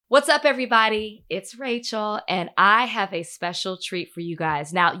What's up, everybody? It's Rachel, and I have a special treat for you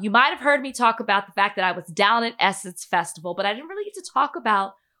guys. Now, you might have heard me talk about the fact that I was down at Essence Festival, but I didn't really get to talk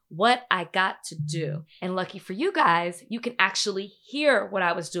about what I got to do. And lucky for you guys, you can actually hear what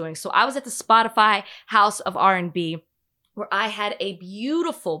I was doing. So I was at the Spotify House of R&B, where I had a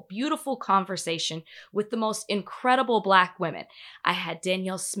beautiful, beautiful conversation with the most incredible Black women. I had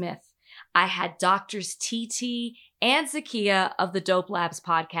Danielle Smith. I had Doctors TT and Zakia of the Dope Labs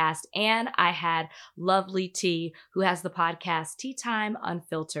podcast, and I had Lovely T, who has the podcast Tea Time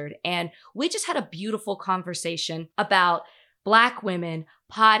Unfiltered. And we just had a beautiful conversation about Black women,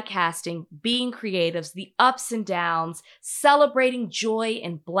 podcasting, being creatives, the ups and downs, celebrating joy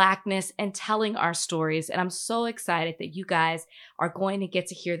and Blackness, and telling our stories. And I'm so excited that you guys are going to get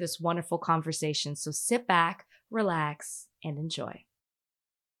to hear this wonderful conversation. So sit back, relax, and enjoy.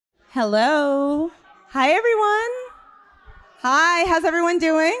 Hello. Hi, everyone. Hi, how's everyone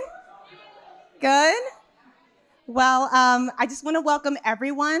doing? Good? Well, I just want to welcome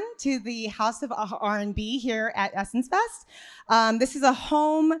everyone to the House of R&B here at Essence Fest. This is a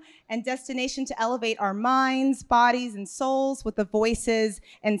home and destination to elevate our minds, bodies, and souls with the voices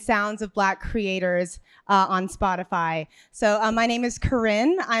and sounds of Black creators on Spotify. So my name is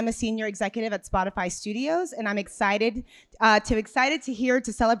Corinne. I'm a senior executive at Spotify Studios, and I'm excited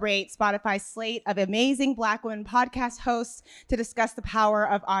to celebrate Spotify's slate of amazing Black women podcast hosts to discuss the power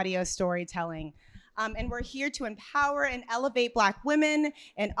of audio storytelling. And we're here to empower and elevate Black women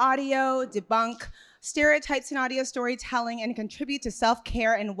in audio, debunk stereotypes in audio storytelling, and contribute to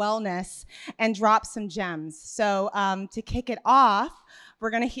self-care and wellness, and drop some gems. So to kick it off,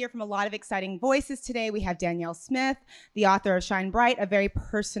 we're going to hear from a lot of exciting voices today. We have Danielle Smith, the author of Shine Bright, a very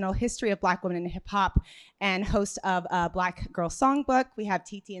personal history of Black women in hip hop, and host of Black Girl Songbook. We have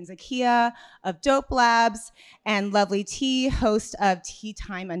TT and Zakia of Dope Labs, and Lovely T, host of Tea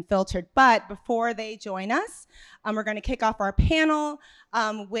Time Unfiltered. But before they join us, we're going to kick off our panel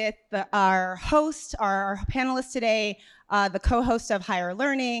with our host, our panelist today, the co-host of Higher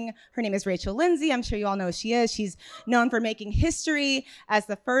Learning. Her name is Rachel Lindsay. I'm sure you all know who she is. She's known for making history as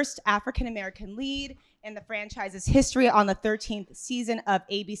the first African-American lead in the franchise's history on the 13th season of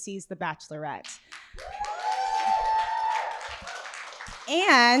ABC's The Bachelorette.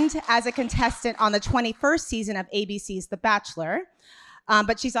 And as a contestant on the 21st season of ABC's The Bachelor.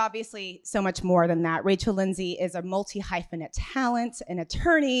 But she's obviously so much more than that. Rachel Lindsay is a multi-hyphenate talent, an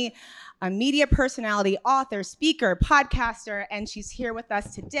attorney, a media personality, author, speaker, podcaster, and she's here with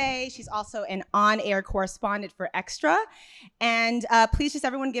us today. She's also an on-air correspondent for Extra. And please just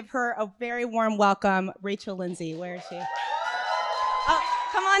everyone give her a very warm welcome, Rachel Lindsay. Where is she? Oh,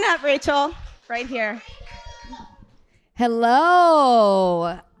 come on up, Rachel. Right here.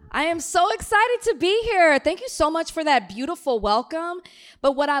 Hello. I am so excited to be here. Thank you so much for that beautiful welcome.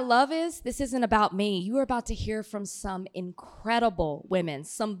 But what I love is this isn't about me. You are about to hear from some incredible women,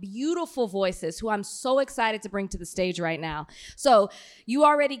 some beautiful voices who I'm so excited to bring to the stage right now. So you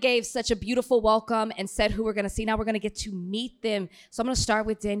already gave such a beautiful welcome and said who we're going to see. Now we're going to get to meet them. So I'm going to start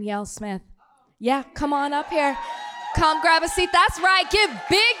with Danielle Smith. Yeah, come on up here. Come grab a seat. That's right. Give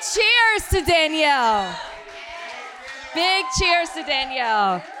big cheers to Danielle. Big cheers to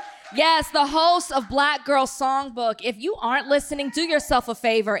Danielle. Yes, the host of Black Girl Songbook. If you aren't listening, do yourself a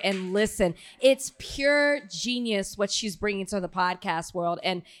favor and listen. It's pure genius what she's bringing to the podcast world,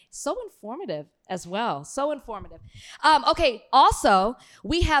 and so informative as well. So informative. Okay, also,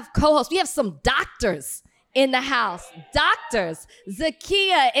 we have co-hosts. We have some doctors in the house. Doctors,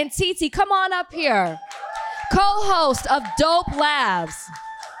 Zakia and TT, come on up here. Co-host of Dope Labs.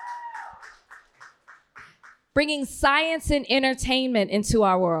 Bringing science and entertainment into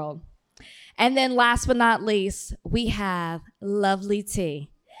our world. And then last but not least, we have Lovely T.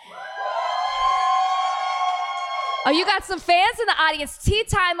 Oh, you got some fans in the audience. Tea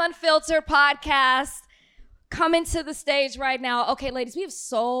Time Unfiltered podcast coming to the stage right now. Okay, ladies, we have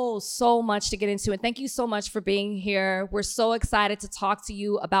so much to get into. And thank you so much for being here. We're so excited to talk to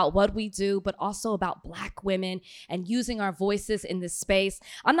you about what we do, but also about Black women and using our voices in this space.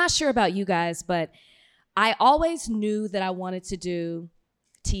 I'm not sure about you guys, but I always knew that I wanted to do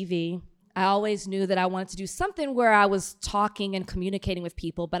TV. I always knew that I wanted to do something where I was talking and communicating with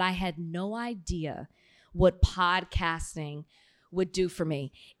people, but I had no idea what podcasting would do for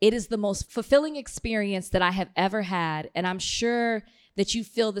me. It is the most fulfilling experience that I have ever had, and I'm sure that you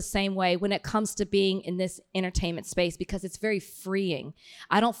feel the same way when it comes to being in this entertainment space, because it's very freeing.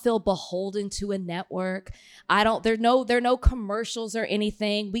 I don't feel beholden to a network. There are no commercials or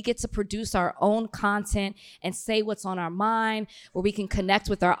anything. We get to produce our own content and say what's on our mind, where we can connect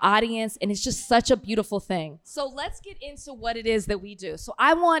with our audience. And it's just such a beautiful thing. So let's get into what it is that we do. So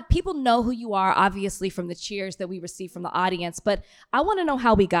I want people to know who you are, obviously from the cheers that we receive from the audience, but I want to know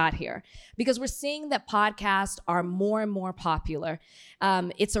how we got here, because we're seeing that podcasts are more and more popular.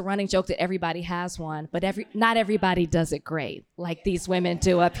 It's a running joke that everybody has one, but not everybody does it great like these women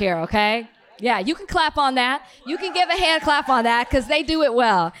do up here, okay? Yeah, you can clap on that. You can give a hand clap on that because they do it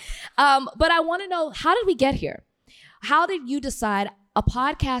well. But I want to know, how did we get here? How did you decide a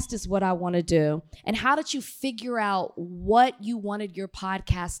podcast is what I want to do? And how did you figure out what you wanted your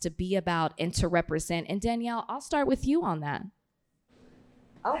podcast to be about and to represent? And Danielle, I'll start with you on that.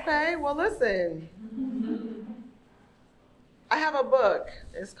 Okay, well, listen. I have a book.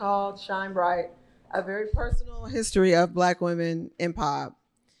 It's called Shine Bright, A Very Personal History of Black Women in Pop.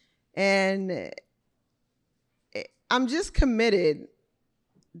 And I'm just committed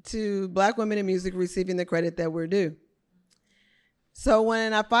to Black women in music receiving the credit that we're due. So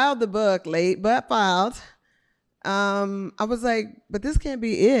when I filed the book, late but filed, I was like, but this can't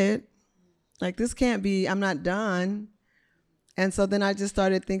be it. Like, this can't be, I'm not done. And so then I just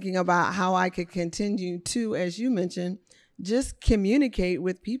started thinking about how I could continue to, as you mentioned, just communicate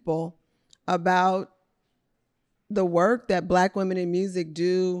with people about the work that Black women in music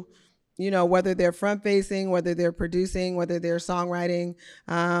do, you know, whether they're front facing, whether they're producing, whether they're songwriting,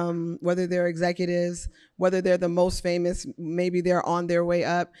 whether they're executives, whether they're the most famous, maybe they're on their way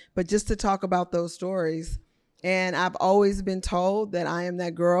up, but just to talk about those stories. And I've always been told that I am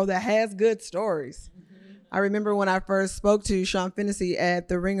that girl that has good stories. Mm-hmm. I remember when I first spoke to Sean Fennessy at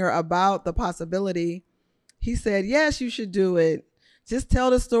The Ringer about the possibility, he said, yes, you should do it. Just tell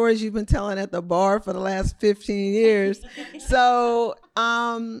the stories you've been telling at the bar for the last 15 years. So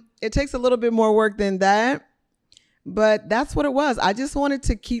it takes a little bit more work than that, but that's what it was. I just wanted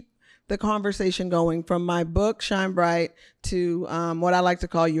to keep the conversation going from my book, Shine Bright, to what I like to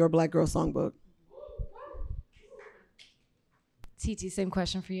call Your Black Girl Songbook. TT, same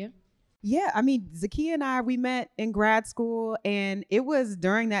question for you. Yeah, I mean, Zakiya and I, we met in grad school, and it was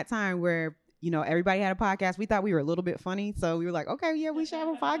during that time where, you know, everybody had a podcast. We thought we were a little bit funny. So we were like, okay, yeah, we should have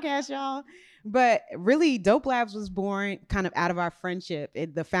a podcast, y'all. But really, Dope Labs was born kind of out of our friendship.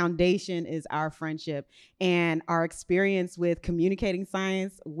 The foundation is our friendship and our experience with communicating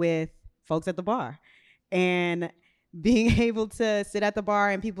science with folks at the bar. And being able to sit at the bar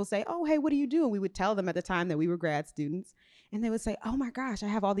and people say, oh, hey, what do you do? And we would tell them at the time that we were grad students. And they would say, oh my gosh, I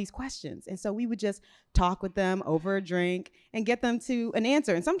have all these questions. And so we would just talk with them over a drink and get them to an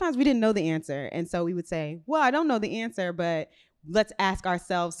answer. And sometimes we didn't know the answer. And so we would say, well, I don't know the answer, but let's ask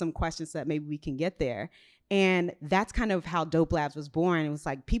ourselves some questions so that maybe we can get there. And that's kind of how Dope Labs was born. It was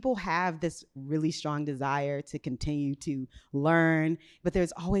like, people have this really strong desire to continue to learn, but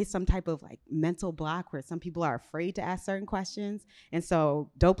there's always some type of like mental block where some people are afraid to ask certain questions. And so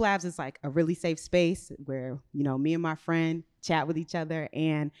Dope Labs is like a really safe space where, you know, me and my friend chat with each other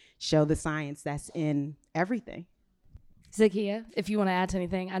and show the science that's in everything. Zakiya, if you want to add to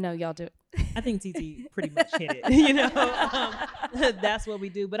anything, I know y'all do. I think TT pretty much hit it. You know, that's what we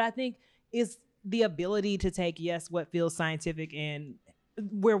do. But I think it's the ability to take, yes, what feels scientific and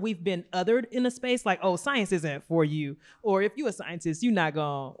where we've been othered in a space like, oh, science isn't for you. Or if you're a scientist, you're not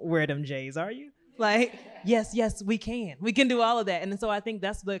going to wear them J's, are you? Like, yes, we can. We can do all of that. And so I think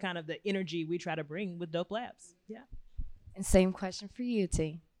that's the kind of the energy we try to bring with Dope Labs. Yeah. And same question for you,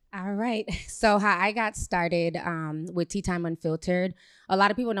 T. All right. So how I got started with Tea Time Unfiltered, a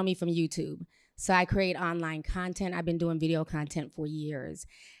lot of people know me from YouTube. So I create online content. I've been doing video content for years.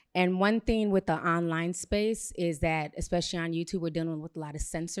 And one thing with the online space is that, especially on YouTube, we're dealing with a lot of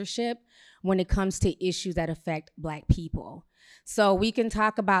censorship when it comes to issues that affect Black people. So we can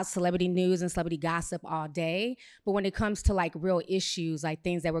talk about celebrity news and celebrity gossip all day, but when it comes to like real issues, like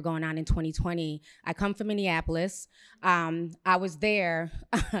things that were going on in 2020, I come from Minneapolis. I was there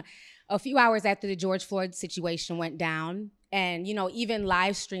a few hours after the George Floyd situation went down. And, you know, even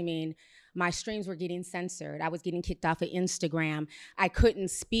live streaming, my streams were getting censored. I was getting kicked off of Instagram. I couldn't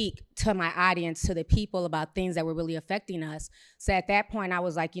speak to my audience, to the people, about things that were really affecting us. So at that point, I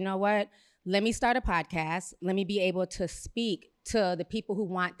was like, you know what? Let me start a podcast. Let me be able to speak to the people who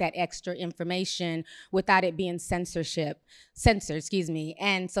want that extra information without it being censored,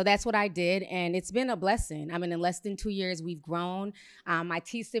 And so that's what I did, and it's been a blessing. I mean, in less than 2 years, we've grown. My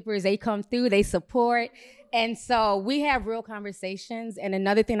tea sippers, they come through, they support. And so we have real conversations. And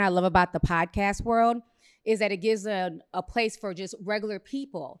another thing I love about the podcast world is that it gives a place for just regular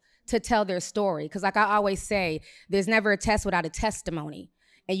people to tell their story. Because like I always say, there's never a test without a testimony.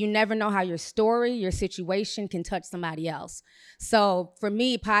 And you never know how your story, your situation can touch somebody else. So for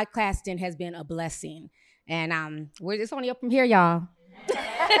me, podcasting has been a blessing. And it's only up from here, y'all.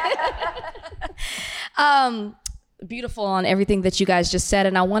 Beautiful on everything that you guys just said,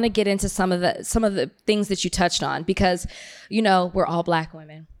 and I want to get into some of the things that you touched on, because we're all Black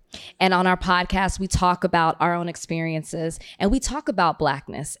women, and on our podcast we talk about our own experiences, and we talk about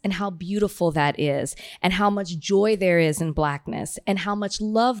Blackness and how beautiful that is, and how much joy there is in Blackness, and how much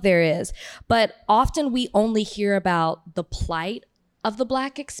love there is. But often we only hear about the plight of the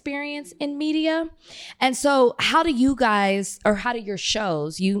Black experience in media. And so how do you guys, or how do your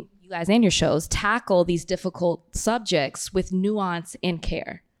shows, you guys and your shows, tackle these difficult subjects with nuance and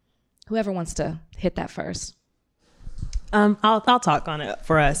care? Whoever wants to hit that first. I'll talk on it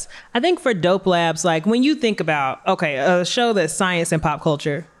for us. I think for Dope Labs, like when you think about, okay, a show that's science and pop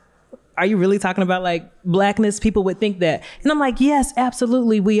culture, are you really talking about like Blackness? People would think that. And I'm like, yes,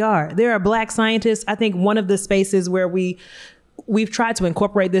 absolutely we are. There are Black scientists. I think one of the spaces where we've tried to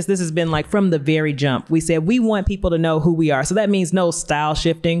incorporate this has been like from the very jump. We said we want people to know who we are. So that means no style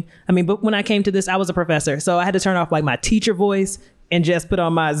shifting. I mean, but when I came to this, I was a professor. So I had to turn off like my teacher voice and just put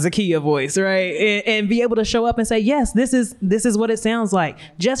on my Zakiya voice, right? And be able to show up and say, yes, this is what it sounds like.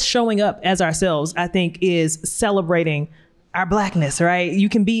 Just showing up as ourselves, I think, is celebrating our Blackness, right? You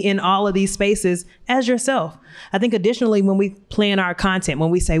can be in all of these spaces as yourself. I think additionally, when we plan our content, when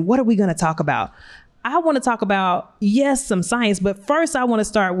we say, what are we going to talk about? I want to talk about, yes, some science, but first I want to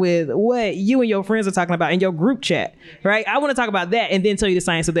start with what you and your friends are talking about in your group chat, right? I want to talk about that and then tell you the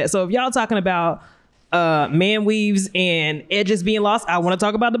science of that. So if y'all talking about man weaves and edges being lost, I want to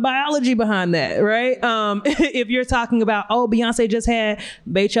talk about the biology behind that, right? If you're talking about, Beyonce just had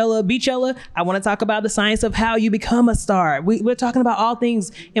Beachella, I want to talk about the science of how you become a star. We're talking about all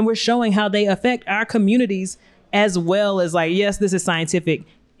things, and we're showing how they affect our communities, as well as like, yes, this is scientific,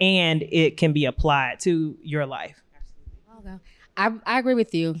 and it can be applied to your life. I agree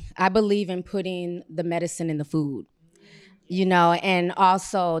with you. I believe in putting the medicine in the food, and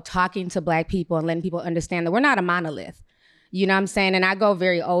also talking to Black people and letting people understand that we're not a monolith. You know what I'm saying? And I go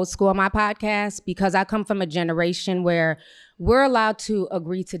very old school on my podcast because I come from a generation where we're allowed to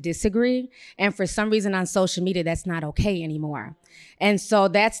agree to disagree. And for some reason on social media, that's not okay anymore. And so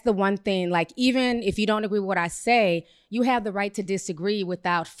that's the one thing, like, even if you don't agree with what I say, you have the right to disagree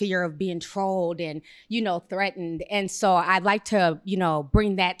without fear of being trolled and, threatened. And so I'd like to,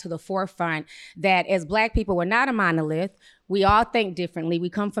 bring that to the forefront, that as Black people, we're not a monolith. We all think differently. We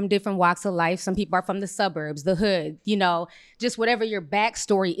come from different walks of life. Some people are from the suburbs, the hood, just whatever your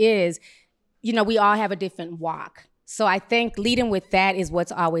backstory is, we all have a different walk. So I think leading with that is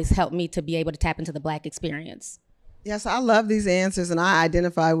what's always helped me to be able to tap into the Black experience. Yes, I love these answers, and I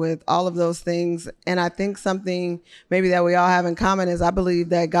identify with all of those things. And I think something maybe that we all have in common is I believe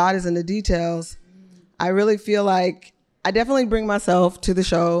that God is in the details. I really feel like I definitely bring myself to the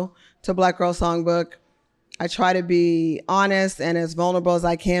show, to Black Girl Songbook. I try to be honest and as vulnerable as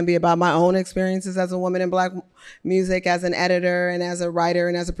I can be about my own experiences as a woman in Black music, as an editor and as a writer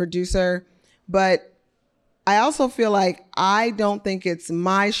and as a producer. But I also feel like I don't think it's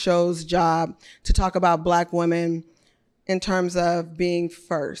my show's job to talk about Black women in terms of being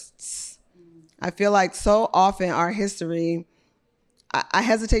firsts. I feel like so often our history, I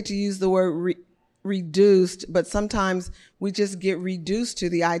hesitate to use the word reduced, but sometimes we just get reduced to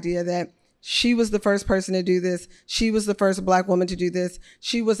the idea that she was the first person to do this. She was the first Black woman to do this.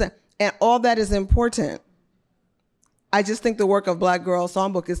 And all that is important. I just think the work of Black Girl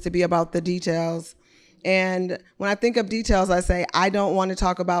Songbook is to be about the details. And when I think of details, I say, I don't want to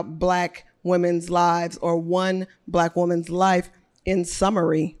talk about Black women's lives or one Black woman's life in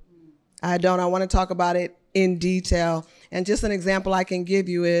summary. I want to talk about it in detail. And just an example I can give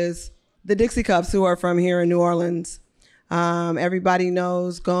you is the Dixie Cups, who are from here in New Orleans. Everybody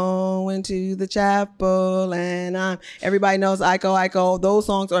knows Going to the Chapel, and everybody knows Iko, Iko, those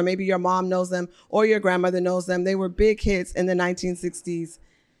songs, or maybe your mom knows them or your grandmother knows them. They were big hits in the 1960s.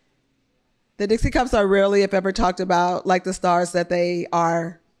 The Dixie Cups are rarely, if ever, talked about like the stars that they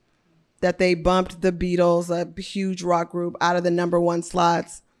are, that they bumped the Beatles, a huge rock group, out of the #1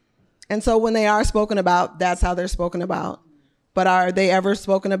 slots. And so when they are spoken about, that's how they're spoken about. But are they ever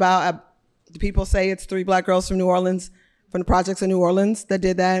spoken about? Do people say it's 3 Black girls from New Orleans, from the projects in New Orleans that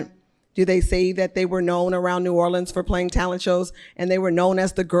did that? Do they say that they were known around New Orleans for playing talent shows and they were known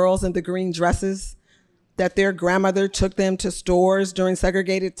as the girls in the green dresses? That their grandmother took them to stores during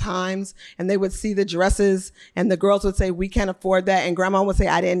segregated times and they would see the dresses and the girls would say, we can't afford that. And grandma would say,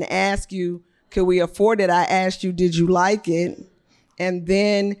 I didn't ask you Could we afford it? I asked you, did you like it? And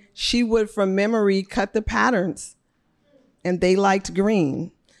then she would, from memory, cut the patterns. And they liked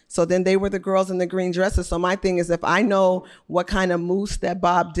green. So then they were the girls in the green dresses. So my thing is, if I know what kind of mousse that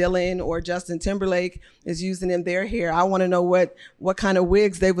Bob Dylan or Justin Timberlake is using in their hair, I want to know what kind of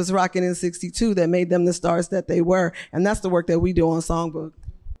wigs they was rocking in 62 that made them the stars that they were. And that's the work that we do on Songbook.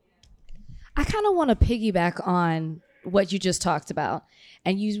 I kind of want to piggyback on what you just talked about.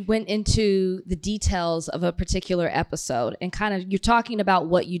 And you went into the details of a particular episode and kind of, you're talking about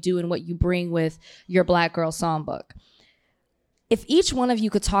what you do and what you bring with your Black Girl Songbook. If each one of you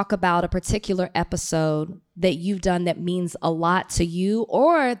could talk about a particular episode that you've done that means a lot to you,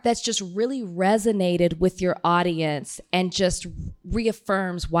 or that's just really resonated with your audience and just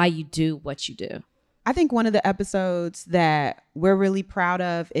reaffirms why you do what you do. I think one of the episodes that we're really proud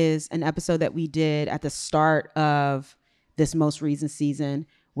of is an episode that we did at the start of this most recent season,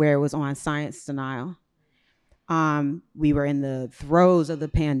 where it was on science denial. We were in the throes of the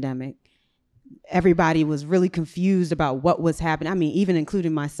pandemic. Everybody was really confused about what was happening. I mean, even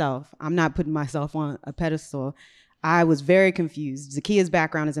including myself. I'm not putting myself on a pedestal. I was very confused. Zakia's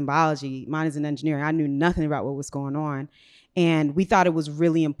background is in biology. Mine is in engineering. I knew nothing about what was going on. And we thought it was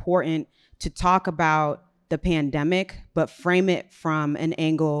really important to talk about the pandemic, but frame it from an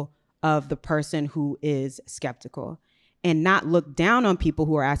angle of the person who is skeptical and not look down on people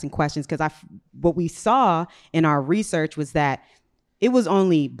who are asking questions. Because what we saw in our research was that it was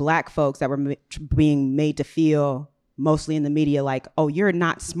only Black folks that were being made to feel, mostly in the media, like, oh, you're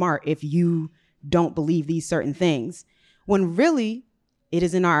not smart if you don't believe these certain things. When really, it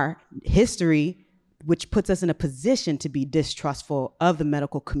is in our history, which puts us in a position to be distrustful of the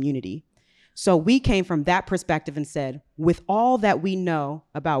medical community. So we came from that perspective and said, with all that we know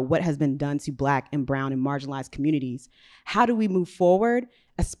about what has been done to Black and brown and marginalized communities, how do we move forward,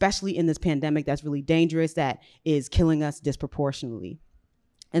 especially in this pandemic that's really dangerous, that is killing us disproportionately?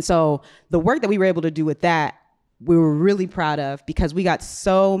 And so the work that we were able to do with that, we were really proud of, because we got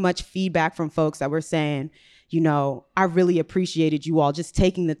so much feedback from folks that were saying, you know, I really appreciated you all just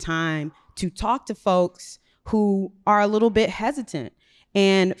taking the time to talk to folks who are a little bit hesitant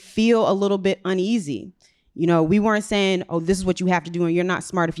and feel a little bit uneasy. You know, we weren't saying, oh, this is what you have to do and you're not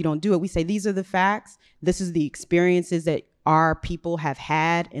smart if you don't do it. We say, these are the facts. This is the experiences that our people have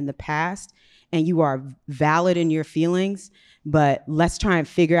had in the past, and you are valid in your feelings, but let's try and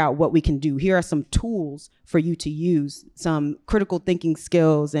figure out what we can do. Here are some tools for you to use, some critical thinking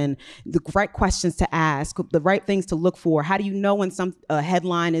skills and the right questions to ask, the right things to look for. How do you know when a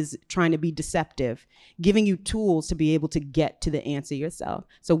headline is trying to be deceptive? Giving you tools to be able to get to the answer yourself.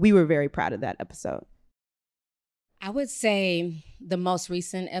 So we were very proud of that episode. I would say the most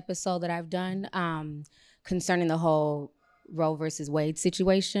recent episode that I've done concerning the whole Roe versus Wade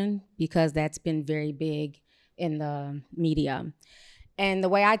situation, because that's been very big in the media. And the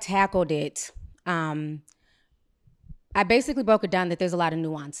way I tackled it, I basically broke it down that there's a lot of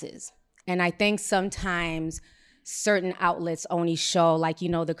nuances. And I think sometimes certain outlets only show, like, you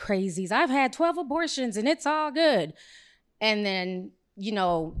know, the crazies. I've had 12 abortions and it's all good. And then, you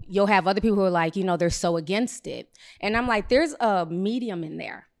know, you'll have other people who are like, you know, they're so against it. And I'm like, there's a medium in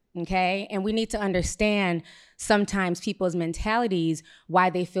there, okay? And we need to understand sometimes people's mentalities,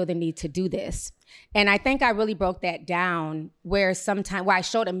 why they feel the need to do this. And I think I really broke that down where I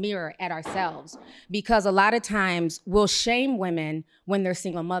showed a mirror at ourselves, because a lot of times we'll shame women when they're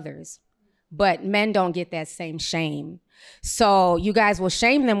single mothers, but men don't get that same shame. So you guys will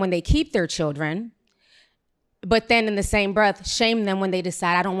shame them when they keep their children, but then in the same breath, shame them when they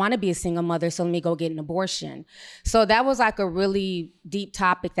decide, I don't want to be a single mother, so let me go get an abortion. So that was like a really deep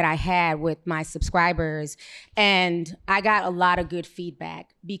topic that I had with my subscribers. And I got a lot of good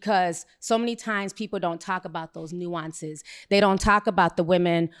feedback, because so many times people don't talk about those nuances. They don't talk about the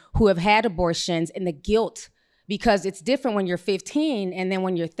women who have had abortions and the guilt, because it's different when you're 15 and then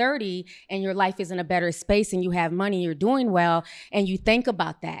when you're 30 and your life is in a better space and you have money, you're doing well, and you think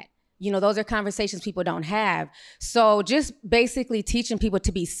about that. You know, those are conversations people don't have. So just basically teaching people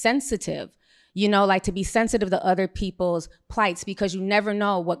to be sensitive, you know, like to be sensitive to other people's plights, because you never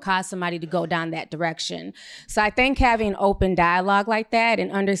know what caused somebody to go down that direction. So I think having open dialogue like that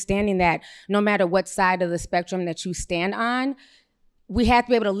and understanding that no matter what side of the spectrum that you stand on, we have to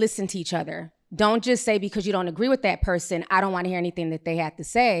be able to listen to each other. Don't just say, because you don't agree with that person, I don't want to hear anything that they have to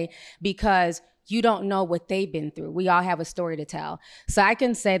say, because you don't know what they've been through. We all have a story to tell. So I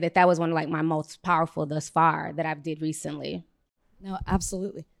can say that that was one of like my most powerful thus far that I've did recently. No,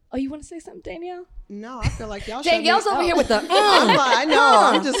 absolutely. Oh, you want to say something, Danielle? No, I feel like y'all. Danielle's over here with the. I know.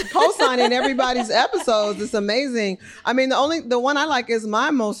 I'm just co-signing everybody's episodes. It's amazing. I mean, the one I like is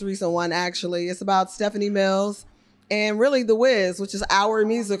my most recent one. Actually, it's about Stephanie Mills and really The Wiz, which is Our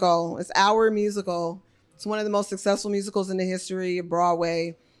Musical. It's Our Musical. It's one of the most successful musicals in the history of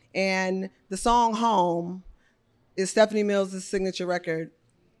Broadway. And the song Home is Stephanie Mills' signature record.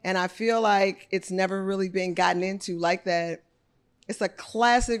 And I feel like it's never really been gotten into like that. It's a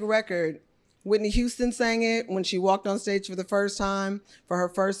classic record. Whitney Houston sang it when she walked on stage for the first time for her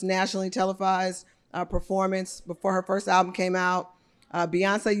first nationally televised performance before her first album came out.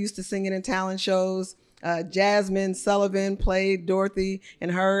 Beyonce used to sing it in talent shows. Jasmine Sullivan played Dorothy in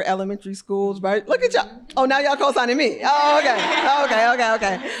her elementary schools, right? Look at y'all. Oh, now y'all co-signing me. Oh, okay.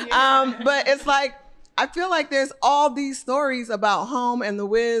 But it's like, I feel like there's all these stories about Home and The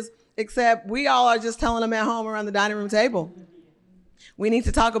Wiz, except we all are just telling them at home around the dining room table. We need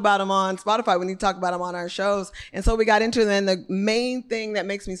to talk about them on Spotify. We need to talk about them on our shows. And so we got into it. And the main thing that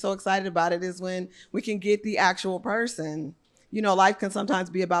makes me so excited about it is when we can get the actual person. You know, life can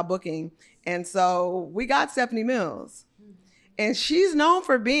sometimes be about booking. And so we got Stephanie Mills. And she's known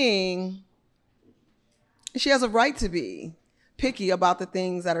for being, she has a right to be picky about the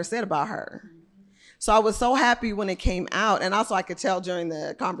things that are said about her. So I was so happy when it came out. And also I could tell during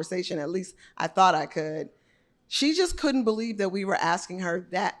the conversation, at least I thought I could, she just couldn't believe that we were asking her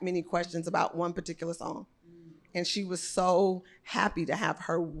that many questions about one particular song. And she was so happy to have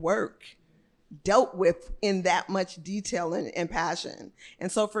her work dealt with in that much detail and passion. And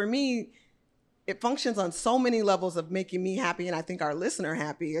so for me, it functions on so many levels of making me happy, and I think our listener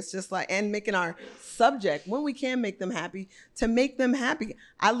happy. It's just like, and making our subject, when we can make them happy, to make them happy.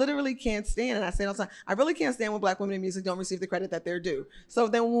 I literally can't stand, and I say it all the time, I really can't stand when Black women in music don't receive the credit that they're due. So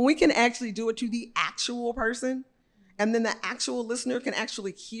then when we can actually do it to the actual person, and then the actual listener can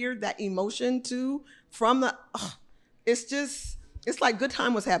actually hear that emotion too from the, it's like good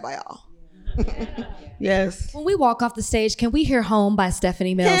time was had by all. Yes. When we walk off the stage, can we hear Home by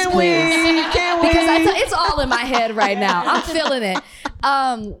Stephanie Mills, Can please? we? Because it's all in my head right now. I'm feeling it.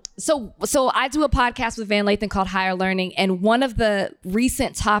 So I do a podcast with Van Lathan called Higher Learning, and one of the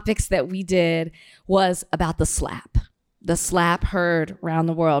recent topics that we did was about the slap. The slap heard around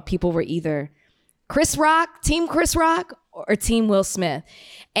the world. People were either Team Chris Rock, or Team Will Smith.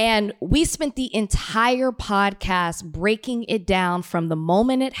 And we spent the entire podcast breaking it down from the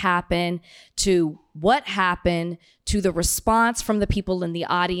moment it happened to what happened, to the response from the people in the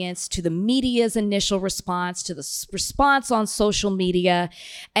audience, to the media's initial response, to the response on social media.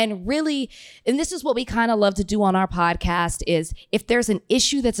 And really, and this is what we kind of love to do on our podcast, is if there's an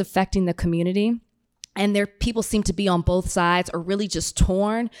issue that's affecting the community, and people seem to be on both sides or really just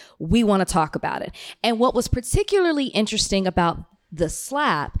torn, we want to talk about it. And what was particularly interesting about the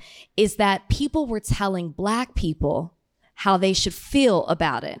slap is that people were telling Black people how they should feel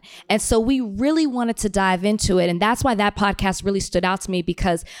about it. And so we really wanted to dive into it. And that's why that podcast really stood out to me,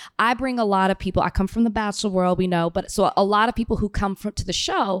 because I bring a lot of people, I come from the Bachelor world, we know, but so a lot of people who come to the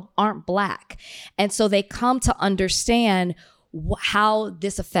show aren't Black. And so they come to understand how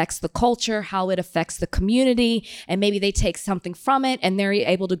this affects the culture, how it affects the community, and maybe they take something from it and they're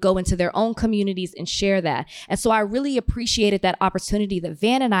able to go into their own communities and share that. And so I really appreciated that opportunity that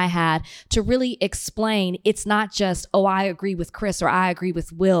Van and I had to really explain it's not just, oh, I agree with Chris or I agree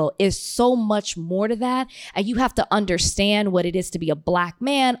with Will. It's so much more to that. And you have to understand what it is to be a Black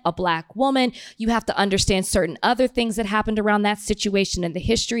man, a Black woman. You have to understand certain other things that happened around that situation and the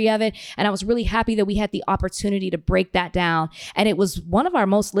history of it. And I was really happy that we had the opportunity to break that down. And it was one of our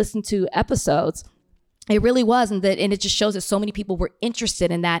most listened to episodes. It really was. And it just shows that so many people were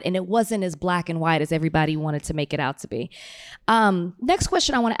interested in that. And it wasn't as black and white as everybody wanted to make it out to be. Next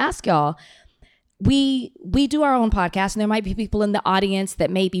question I want to ask y'all. We do our own podcast, and there might be people in the audience that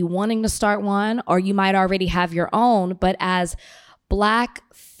may be wanting to start one, or you might already have your own. But as Black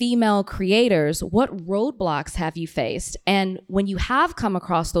female creators, what roadblocks have you faced? And when you have come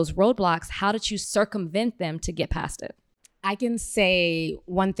across those roadblocks, how did you circumvent them to get past it? I can say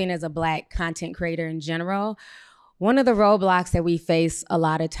one thing as a Black content creator in general. One of the roadblocks that we face a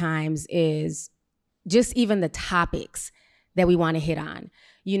lot of times is just even the topics that we want to hit on.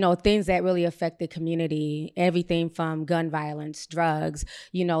 You know, things that really affect the community, everything from gun violence, drugs,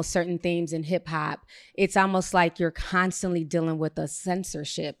 you know, certain themes in hip hop. It's almost like you're constantly dealing with a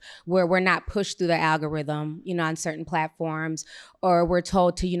censorship where we're not pushed through the algorithm, you know, on certain platforms, or we're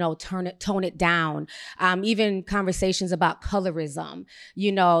told to, you know, tone it down. Even conversations about colorism,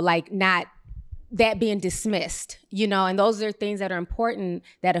 you know, like not that being dismissed, and those are things that are important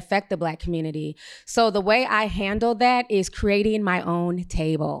that affect the Black community. So the way I handle that is creating my own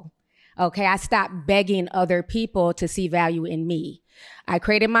table. Okay, I stopped begging other people to see value in me. I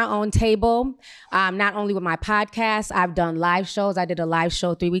created my own table, not only with my podcast. I've done live shows. I did a live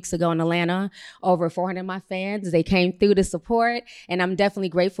show 3 weeks ago in Atlanta. Over 400 of my fans, they came through to support, and I'm definitely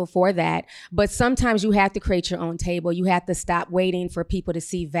grateful for that. But sometimes you have to create your own table. You have to stop waiting for people to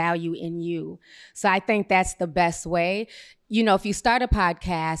see value in you. So I think that's the best way. If you start a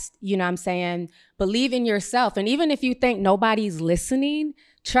podcast, believe in yourself. And even if you think nobody's listening,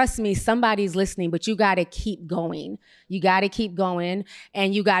 trust me, somebody's listening, but you got to keep going. You got to keep going,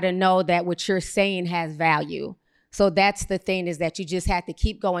 and you got to know that what you're saying has value. So that's the thing, is that you just have to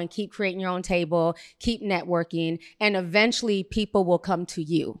keep going, keep creating your own table, keep networking, and eventually people will come to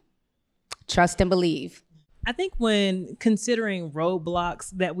you. Trust and believe. I think when considering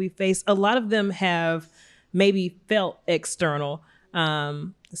roadblocks that we face, a lot of them have maybe felt external.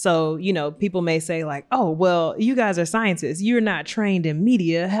 So, people may say like, oh, well, you guys are scientists. You're not trained in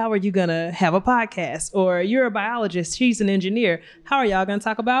media. How are you going to have a podcast? Or you're a biologist. She's an engineer. How are y'all going to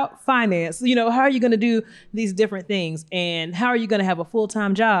talk about finance? How are you going to do these different things? And how are you going to have a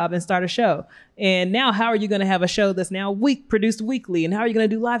full-time job and start a show? And now how are you going to have a show that's now produced weekly? And how are you going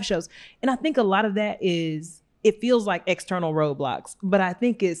to do live shows? And I think a lot of that it feels like external roadblocks, but I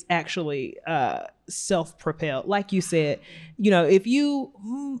think it's actually self-propelled. Like you said, a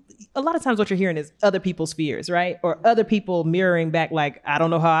lot of times what you're hearing is other people's fears, right? Or other people mirroring back like, I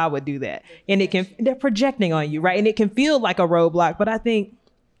don't know how I would do that. And they're projecting on you, right? And it can feel like a roadblock, but I think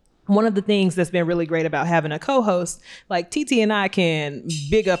one of the things that's been really great about having a co-host, like TT and I can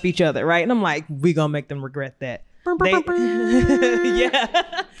big up each other, right? And I'm like, we gonna make them regret that.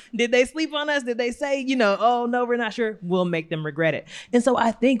 Yeah. Did they sleep on us? Did they say, oh no, we're not sure? We'll make them regret it. And so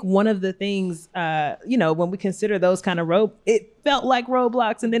I think one of the things, when we consider those kind of it felt like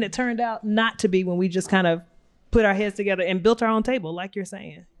roadblocks, and then it turned out not to be when we just kind of put our heads together and built our own table, like you're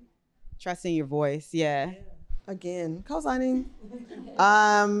saying. Trusting your voice. Yeah. Again, co-signing.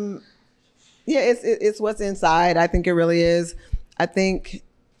 It's what's inside. I think it really is. I think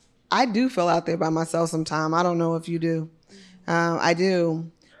I do feel out there by myself sometimes. I don't know if you do. I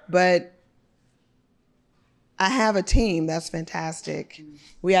do. But I have a team that's fantastic.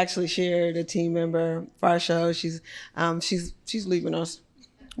 We actually shared a team member for our show. She's leaving us.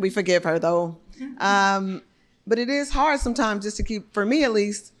 We forgive her though. But it is hard sometimes just to keep, for me at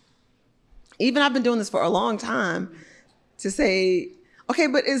least, even I've been doing this for a long time, to say, okay,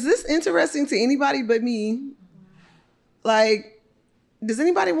 but is this interesting to anybody but me? Like, does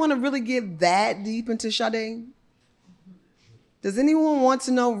anybody want to really get that deep into Sade? Does anyone want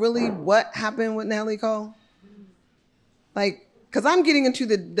to know really what happened with Natalie Cole? Like, because I'm getting into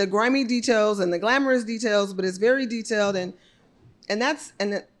the grimy details and the glamorous details, but it's very detailed, and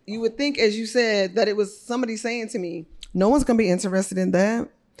you would think, as you said, that it was somebody saying to me, no one's gonna be interested in that,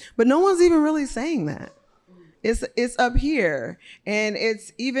 but no one's even really saying that. It's up here, and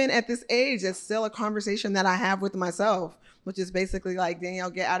it's even at this age, it's still a conversation that I have with myself, which is basically like,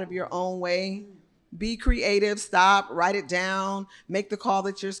 Danielle, get out of your own way. Be creative, stop, write it down, make the call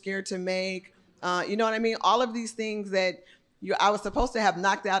that you're scared to make. You know what I mean? All of these things that I was supposed to have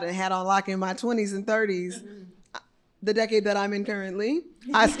knocked out and had on lock in my 20s and 30s, the decade that I'm in currently,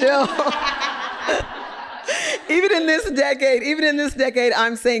 I still, even in this decade,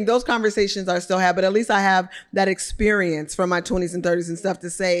 I'm saying those conversations are still had, but at least I have that experience from my 20s and 30s and stuff to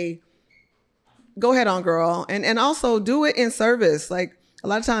say, go ahead on, girl. And also do it in service. Like, a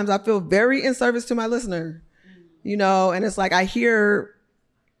lot of times I feel very in service to my listener, and it's like I hear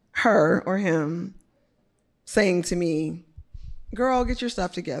her or him saying to me, girl, get your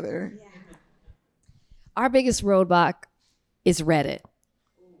stuff together. Yeah. Our biggest roadblock is Reddit.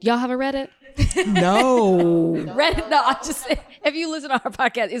 Y'all have a Reddit? No. Reddit, no, I just, if you listen to our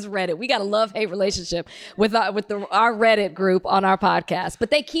podcast, it's Reddit. We got a love-hate relationship with our Reddit group on our podcast,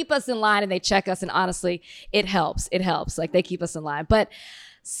 but they keep us in line and they check us, and honestly, it helps. Like, they keep us in line. But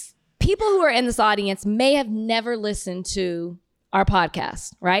people who are in this audience may have never listened to our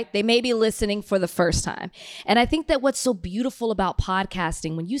podcast, right? They may be listening for the first time. And I think that what's so beautiful about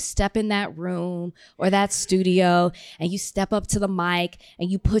podcasting, when you step in that room or that studio and you step up to the mic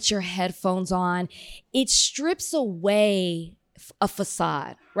and you put your headphones on, it strips away a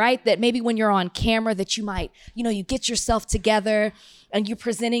facade, right? That maybe when you're on camera that you might, you get yourself together and you're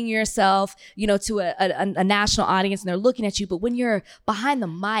presenting yourself, to a national audience and they're looking at you. But when you're behind the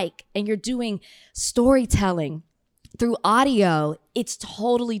mic and you're doing storytelling, through audio, it's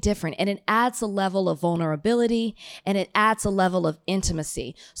totally different, and it adds a level of vulnerability and it adds a level of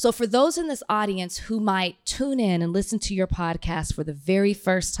intimacy. So for those in this audience who might tune in and listen to your podcast for the very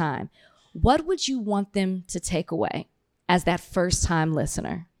first time, what would you want them to take away as that first time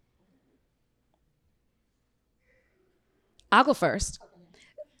listener? I'll go first.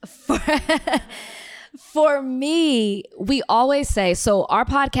 For me, we always say, so our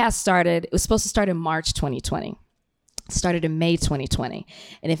podcast started, it was supposed to start in March 2020. It started in May 2020.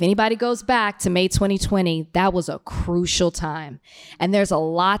 And if anybody goes back to May 2020, that was a crucial time. And there's a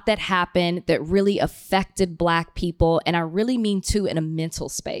lot that happened that really affected Black people. And I really mean too in a mental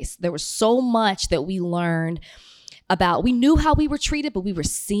space. There was so much that we learned about, we knew how we were treated, but we were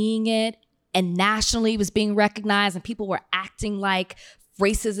seeing it. And nationally it was being recognized and people were acting like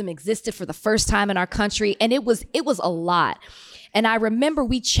racism existed for the first time in our country. And it was a lot. And I remember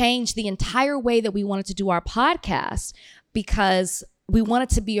we changed the entire way that we wanted to do our podcast because we wanted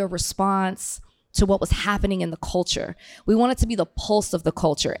to be a response to what was happening in the culture. We wanted to be the pulse of the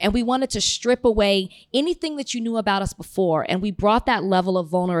culture. And we wanted to strip away anything that you knew about us before. And we brought that level of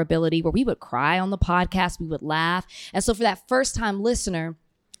vulnerability where we would cry on the podcast, we would laugh. And so for that first time listener,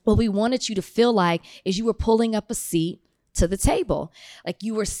 what we wanted you to feel like is you were pulling up a seat to the table. Like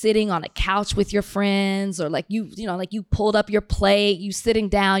you were sitting on a couch with your friends, or like you pulled up your plate, you sitting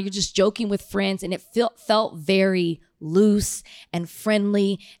down, you're just joking with friends, and it felt very loose and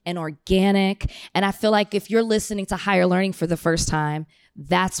friendly and organic. And I feel like if you're listening to Higher Learning for the first time,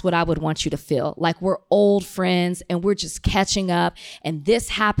 that's what I would want you to feel. Like we're old friends and we're just catching up, and this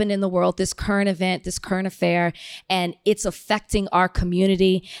happened in the world, this current event, this current affair, and it's affecting our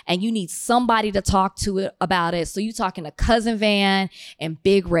community, and you need somebody to talk to about it. So you talking to Cousin Van and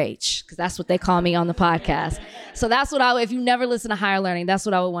Big Rach, because that's what they call me on the podcast. So that's what if you never listen to Higher Learning, that's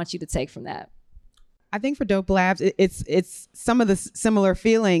what I would want you to take from that. I think for Dope Labs, it's some of the similar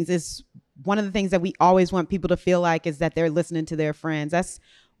feelings. Is one of the things that we always want people to feel like is that they're listening to their friends. That's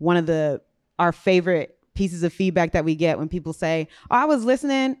one of our favorite pieces of feedback that we get when people say, oh, I was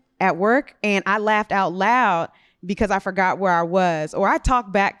listening at work and I laughed out loud because I forgot where I was. Or I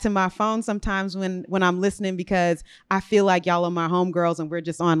talk back to my phone sometimes when I'm listening because I feel like y'all are my homegirls and we're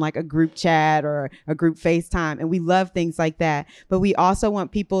just on like a group chat or a group FaceTime. And we love things like that. But we also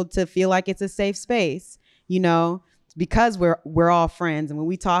want people to feel like it's a safe space, because we're all friends. And when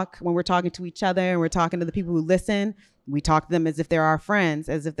we're talking to each other and we're talking to the people who listen, we talk to them as if they're our friends,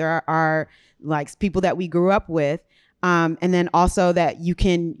 as if they're our like people that we grew up with. And then also that you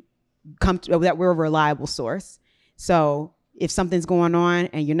can that we're a reliable source. So if something's going on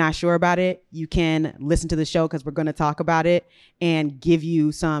and you're not sure about it, you can listen to the show because we're going to talk about it and give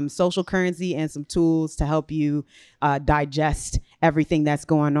you some social currency and some tools to help you digest everything that's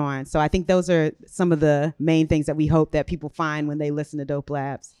going on. So I think those are some of the main things that we hope that people find when they listen to Dope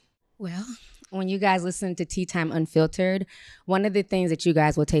Labs. Well, when you guys listen to Tea Time Unfiltered, one of the things that you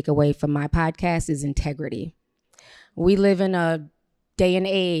guys will take away from my podcast is integrity. We live in a day and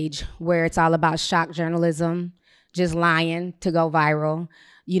age where it's all about shock journalism, just lying to go viral,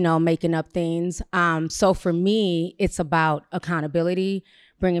 making up things. So for me, it's about accountability,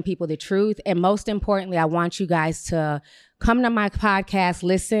 bringing people the truth. And most importantly, I want you guys to come to my podcast,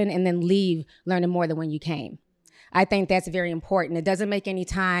 listen, and then leave learning more than when you came. I think that's very important. It doesn't make any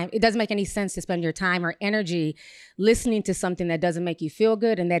sense to spend your time or energy listening to something that doesn't make you feel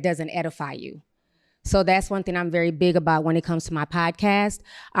good and that doesn't edify you. So that's one thing I'm very big about when it comes to my podcast.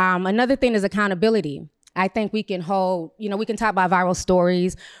 Another thing is accountability. I think we can hold, we can talk about viral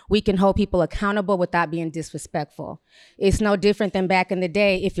stories. We can hold people accountable without being disrespectful. It's no different than back in the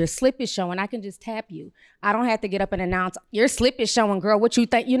day. If your slip is showing, I can just tap you. I don't have to get up and announce, your slip is showing, girl, what you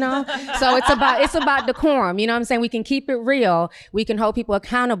think, So it's about decorum, you know what I'm saying? We can keep it real. We can hold people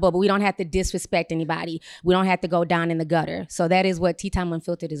accountable, but we don't have to disrespect anybody. We don't have to go down in the gutter. So that is what Tea Time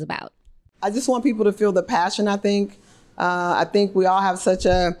Unfiltered is about. I just want people to feel the passion, I think. I think we all have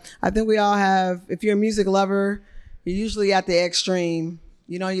if you're a music lover, you're usually at the extreme.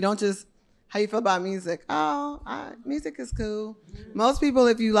 You don't just, how you feel about music? Music is cool. Most people,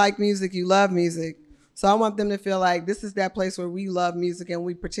 if you like music, you love music. So I want them to feel like this is that place where we love music, and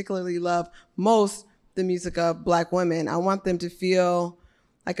we particularly love most the music of Black women. I want them to feel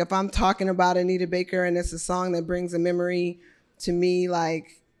like if I'm talking about Anita Baker and it's a song that brings a memory to me,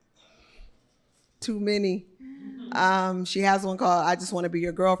 like too many. She has one called I Just Want to Be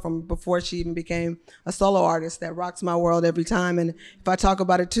Your Girl from before she even became a solo artist that rocks my world every time. And if I talk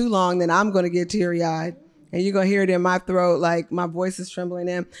about it too long, then I'm going to get teary-eyed And you're going to hear it in my throat, like my voice is trembling.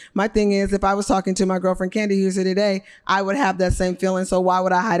 And my thing is, if I was talking to my girlfriend Candy, who's here today, I would have that same feeling. So why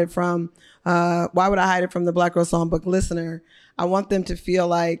would I hide it from the Black Girl Songbook listener? I want them to feel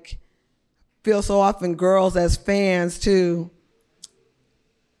so often girls as fans too,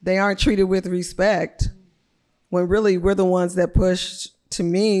 they aren't treated with respect, when really we're the ones that push, to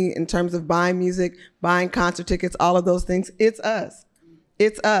me, in terms of buying music, buying concert tickets, all of those things. It's us.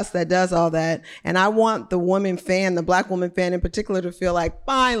 It's us that does all that. And I want the woman fan, the Black woman fan in particular, to feel like,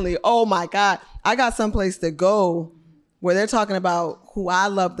 finally, oh my God, I got someplace to go where they're talking about who I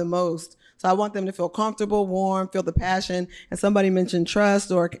love the most. So I want them to feel comfortable, warm, feel the passion. And somebody mentioned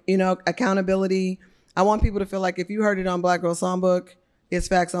trust or, accountability. I want people to feel like if you heard it on Black Girl Songbook, it's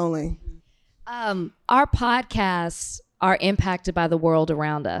facts only. Our podcasts are impacted by the world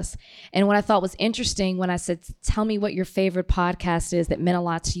around us. And what I thought was interesting when I said, tell me what your favorite podcast is that meant a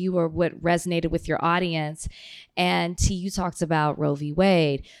lot to you or what resonated with your audience. And T, you talked about Roe v.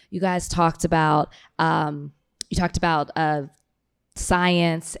 Wade. You guys talked about,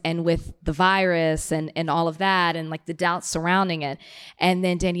 science and with the virus and all of that and like the doubts surrounding it. And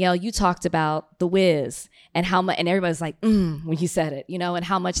then Danielle, you talked about The Wiz and how much, and everybody's like, when you said it, and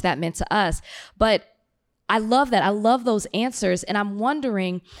how much that meant to us. But I love that. I love those answers. And I'm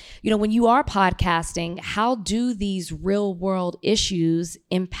wondering, when you are podcasting, how do these real world issues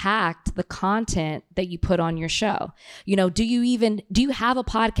impact the content that you put on your show? Do you have a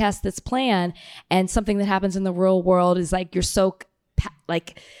podcast that's planned and something that happens in the real world is like, you're so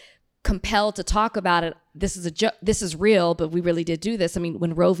compelled to talk about it. This is a joke. This is real, but we really did do this. I mean,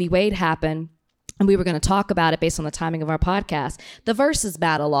 when Roe v. Wade happened, and we were going to talk about it based on the timing of our podcast, the versus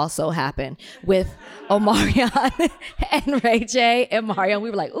battle also happened with Omarion and Ray J and Mario.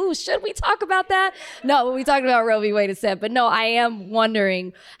 We were like, ooh, should we talk about that? No, we talked about Roe v. Wade instead. But no, I am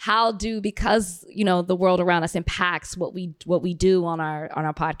wondering because the world around us impacts what we do on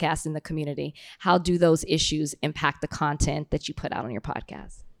our podcast in the community. How do those issues impact the content that you put out on your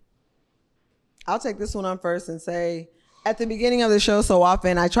podcast? I'll take this one on first and say, at the beginning of the show, so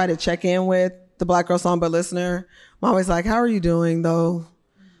often I try to check in with the Black Girl Songbook listener. I'm always like, how are you doing though?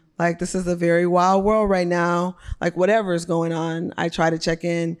 Like, this is a very wild world right now. Like, whatever is going on, I try to check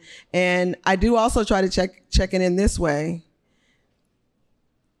in. And I do also try to check in this way.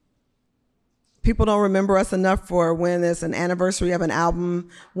 People don't remember us enough for when it's an anniversary of an album,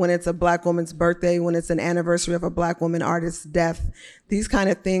 when it's a Black woman's birthday, when it's an anniversary of a Black woman artist's death. These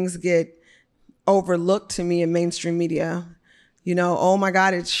kind of things get overlooked to me in mainstream media. Oh my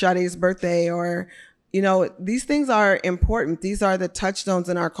God, it's Sade's birthday, or, these things are important. These are the touchstones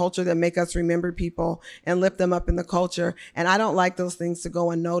in our culture that make us remember people and lift them up in the culture. And I don't like those things to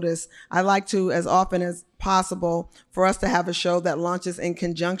go unnoticed. I like to, as often as possible, for us to have a show that launches in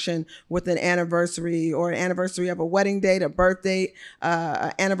conjunction with an anniversary or an anniversary of a wedding date, a birthday,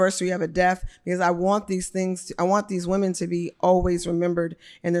 anniversary of a death, because I want these women to be always remembered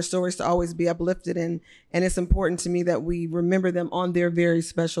and their stories to always be uplifted. And it's important to me that we remember them on their very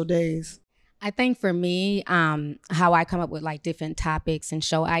special days. I think for me, how I come up with like different topics and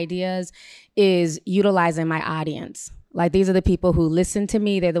show ideas is utilizing my audience. Like, these are the people who listen to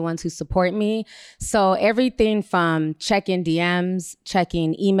me. They're the ones who support me. So everything from checking DMs,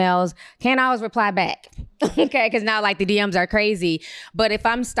 checking emails, can't always reply back. Okay, because now like the DMs are crazy. But if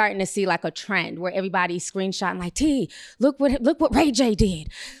I'm starting to see like a trend where everybody's screenshotting like, T, look what Ray J did.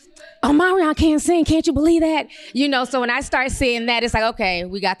 Omarion can't sing, can't you believe that? So when I start seeing that, it's like, okay,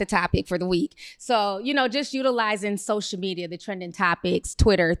 we got the topic for the week. So, just utilizing social media, the trending topics,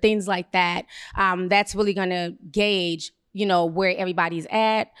 Twitter, things like that, that's really gonna gauge, where everybody's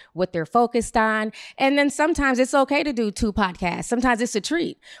at, what they're focused on. And then sometimes it's okay to do 2 podcasts. Sometimes it's a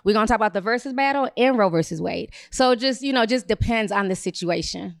treat. We're gonna talk about the versus battle and Roe versus Wade. So just depends on the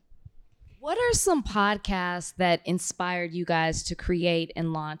situation. What are some podcasts that inspired you guys to create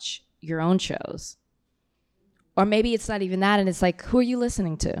and launch your own shows? Or maybe it's not even that, and it's like, who are you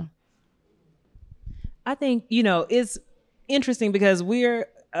listening to? I think, it's interesting because we're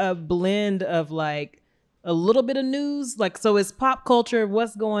a blend of like a little bit of news, like, so it's pop culture,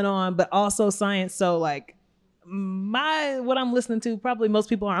 what's going on, but also science. So like what I'm listening to, probably most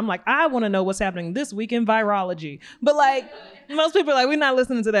people are, I'm like, I want to know what's happening this week in virology. But like most people are like, we're not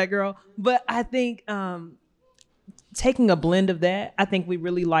listening to that, girl. But I think taking a blend of that, I think we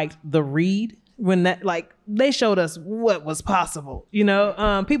really liked The Read when that, like, they showed us what was possible.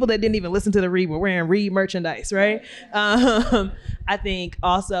 People that didn't even listen to The Read were wearing Read merchandise, right? I think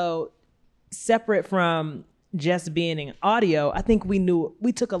also separate from just being in audio, I think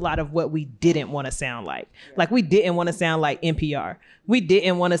we took a lot of what we didn't want to sound like. Like, we didn't want to sound like NPR. We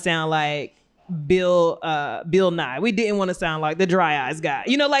didn't want to sound like Bill Nye. We didn't want to sound like the Dry Eyes guy.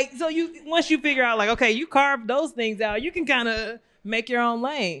 You know, like, so once you figure out like, okay, you carve those things out, you can kind of make your own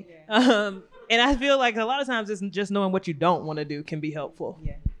lane. Yeah. And I feel like a lot of times it's just knowing what you don't want to do can be helpful.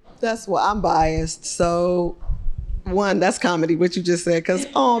 Yeah. That's why I'm biased. So one, that's comedy, what you just said, because,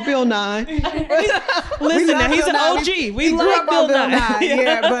 Bill Nye. Listen, now he's an OG. We like Bill Nye.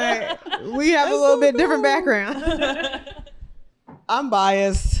 Yeah, but we have a little bit different background. I'm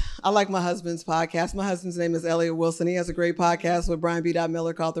biased. I like my husband's podcast. My husband's name is Elliot Wilson. He has a great podcast with Brian B.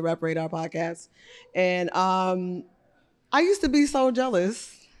 Miller called the Rep Radar Podcast. And I used to be so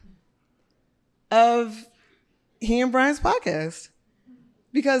jealous of he and Brian's podcast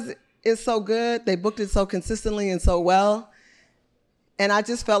because it's so good. They booked it so consistently and so well. And I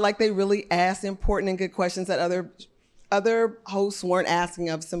just felt like they really asked important and good questions that other hosts weren't asking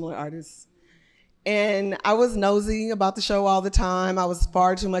of similar artists. And I was nosy about the show all the time. I was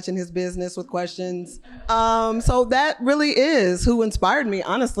far too much in his business with questions. So that really is who inspired me,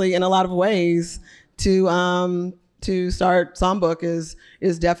 honestly, in a lot of ways to start Songbook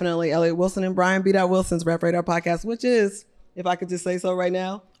is definitely Elliot Wilson and Brian B. Wilson's Rep Radar Podcast, which is, if I could just say so right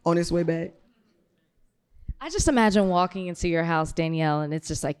now, on its way back. I just imagine walking into your house, Danielle, and it's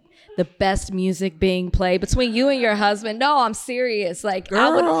just like the best music being played between you and your husband. No, I'm serious. Like,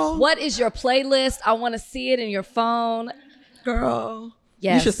 girl, what is your playlist? I want to see it in your phone. Girl,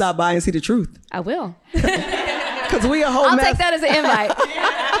 yes. You should stop by and see the truth. I will. Because we a whole I'll mess. take that as an invite.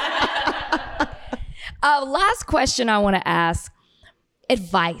 Last question I want to ask.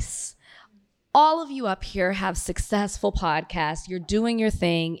 Advice. All of you up here have successful podcasts. You're doing your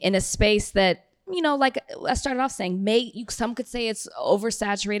thing in a space that, you know, like I started off saying, some could say it's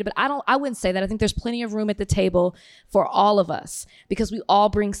oversaturated, but I wouldn't say that. I think there's plenty of room at the table for all of us because we all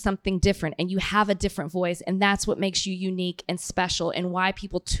bring something different and you have a different voice. And that's what makes you unique and special and why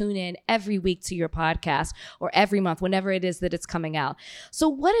people tune in every week to your podcast or every month, whenever it is that it's coming out. So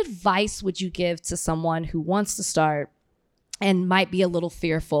what advice would you give to someone who wants to start and might be a little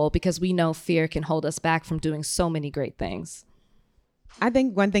fearful, because we know fear can hold us back from doing so many great things? I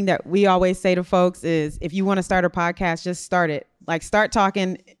think one thing that we always say to folks is if you want to start a podcast, just start it. Like, start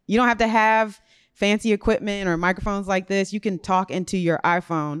talking. You don't have to have fancy equipment or microphones like this. You can talk into your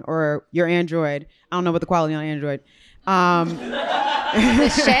iPhone or your Android. I don't know what the quality on Android. The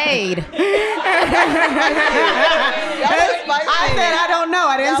shade. I said I don't know.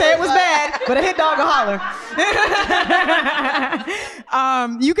 I didn't say it was bad, but a hit dog will holler.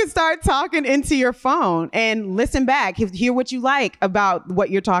 You can start talking into your phone and listen back. Hear what you like about what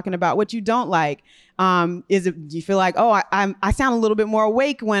you're talking about, what you don't like. Do you feel like, I sound a little bit more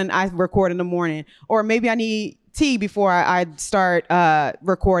awake when I record in the morning, or maybe I need tea before I start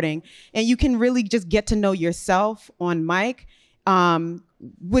recording. And you can really just get to know yourself on mic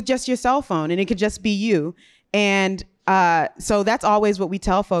with just your cell phone, and it could just be you. And so that's always what we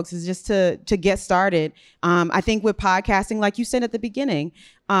tell folks, is just to get started. I think with podcasting, like you said at the beginning,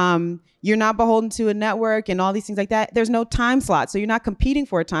 you're not beholden to a network and all these things like that. There's no time slot. So you're not competing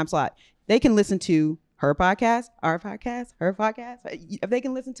for a time slot. They can listen to her podcast, our podcast, her podcast. They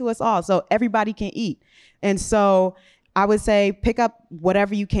can listen to us all. So everybody can eat. And so I would say pick up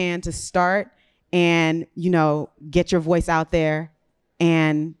whatever you can to start and, get your voice out there,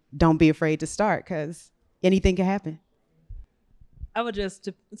 and don't be afraid to start, because anything can happen. I would just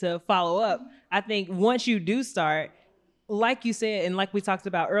to follow up. I think once you do start, like you said, and like we talked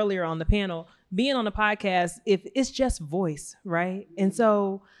about earlier on the panel, being on a podcast, if it's just voice, right? And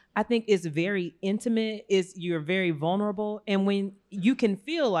so I think it's very intimate. You're very vulnerable. And when you can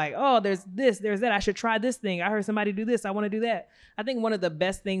feel like, oh, there's this, there's that, I should try this thing. I heard somebody do this, I want to do that. I think one of the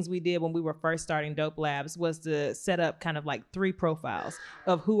best things we did when we were first starting Dope Labs was to set up kind of like 3 profiles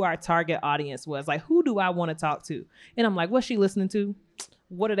of who our target audience was. Like, who do I want to talk to? And I'm like, what's she listening to?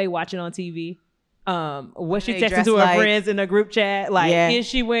 What are they watching on TV? What's she texting to her friends in a group chat? Like, is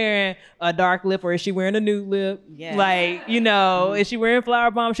she wearing a dark lip or is she wearing a nude lip? Yeah. Like, is she wearing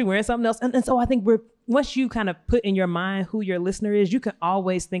Flower Bomb? Is she wearing something else? And so I think once you kind of put in your mind who your listener is, you can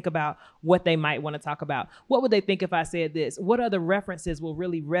always think about what they might want to talk about. What would they think if I said this? What other references will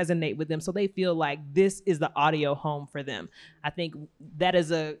really resonate with them so they feel like this is the audio home for them? I think that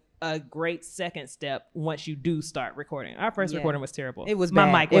is a great second step once you do start recording. Our first recording was terrible. It was my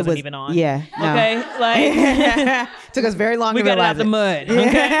bad. mic wasn't even on. Yeah. No. Okay. Like took us very long we to got realize out the mud.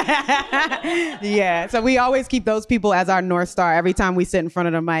 Okay. Yeah. So we always keep those people as our North Star. Every time we sit in front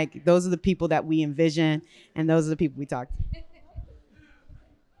of the mic, those are the people that we envision, and those are the people we talk to.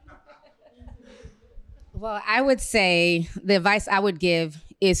 Well, I would say the advice I would give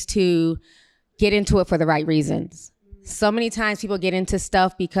is to get into it for the right reasons. So many times people get into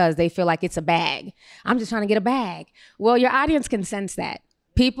stuff because they feel like it's a bag. I'm just trying to get a bag. Well, your audience can sense that.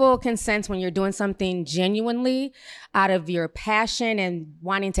 People can sense when you're doing something genuinely out of your passion and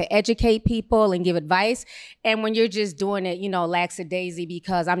wanting to educate people and give advice. And when you're just doing it, lackadaisy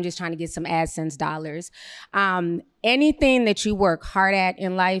because I'm just trying to get some AdSense dollars. Anything that you work hard at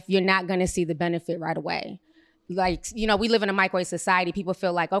in life, you're not going to see the benefit right away. Like, we live in a microwave society. People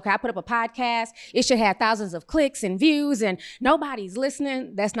feel like, okay, I put up a podcast. It should have thousands of clicks and views and nobody's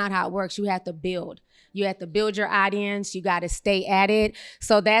listening. That's not how it works. You have to build. You have to build your audience. You got to stay at it.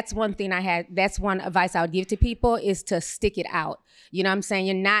 So that's one thing that's one advice I would give to people is to stick it out. You know what I'm saying?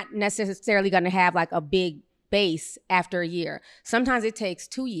 You're not necessarily going to have like a big base after a year. Sometimes it takes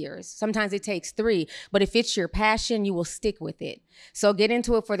 2 years. Sometimes it takes 3. But if it's your passion, you will stick with it. So get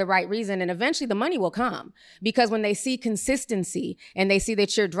into it for the right reason. And eventually the money will come. Because when they see consistency and they see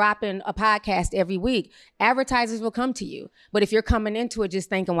that you're dropping a podcast every week, advertisers will come to you. But if you're coming into it just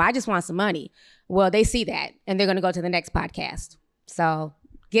thinking, well, I just want some money. Well, they see that and they're going to go to the next podcast. So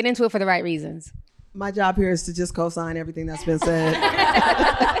get into it for the right reasons. My job here is to just co-sign everything that's been said.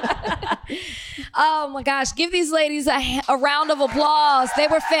 Oh my gosh, give these ladies a round of applause. They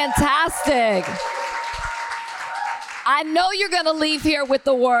were fantastic. I know you're going to leave here with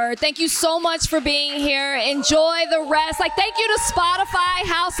the word. Thank you so much for being here. Enjoy the rest. Thank you to Spotify,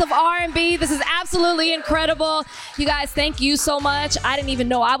 House of R&B. This is absolutely incredible. You guys, thank you so much. I didn't even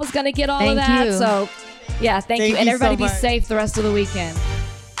know I was going to get all of that. You. So, yeah, thank you. And everybody be safe the rest of the weekend.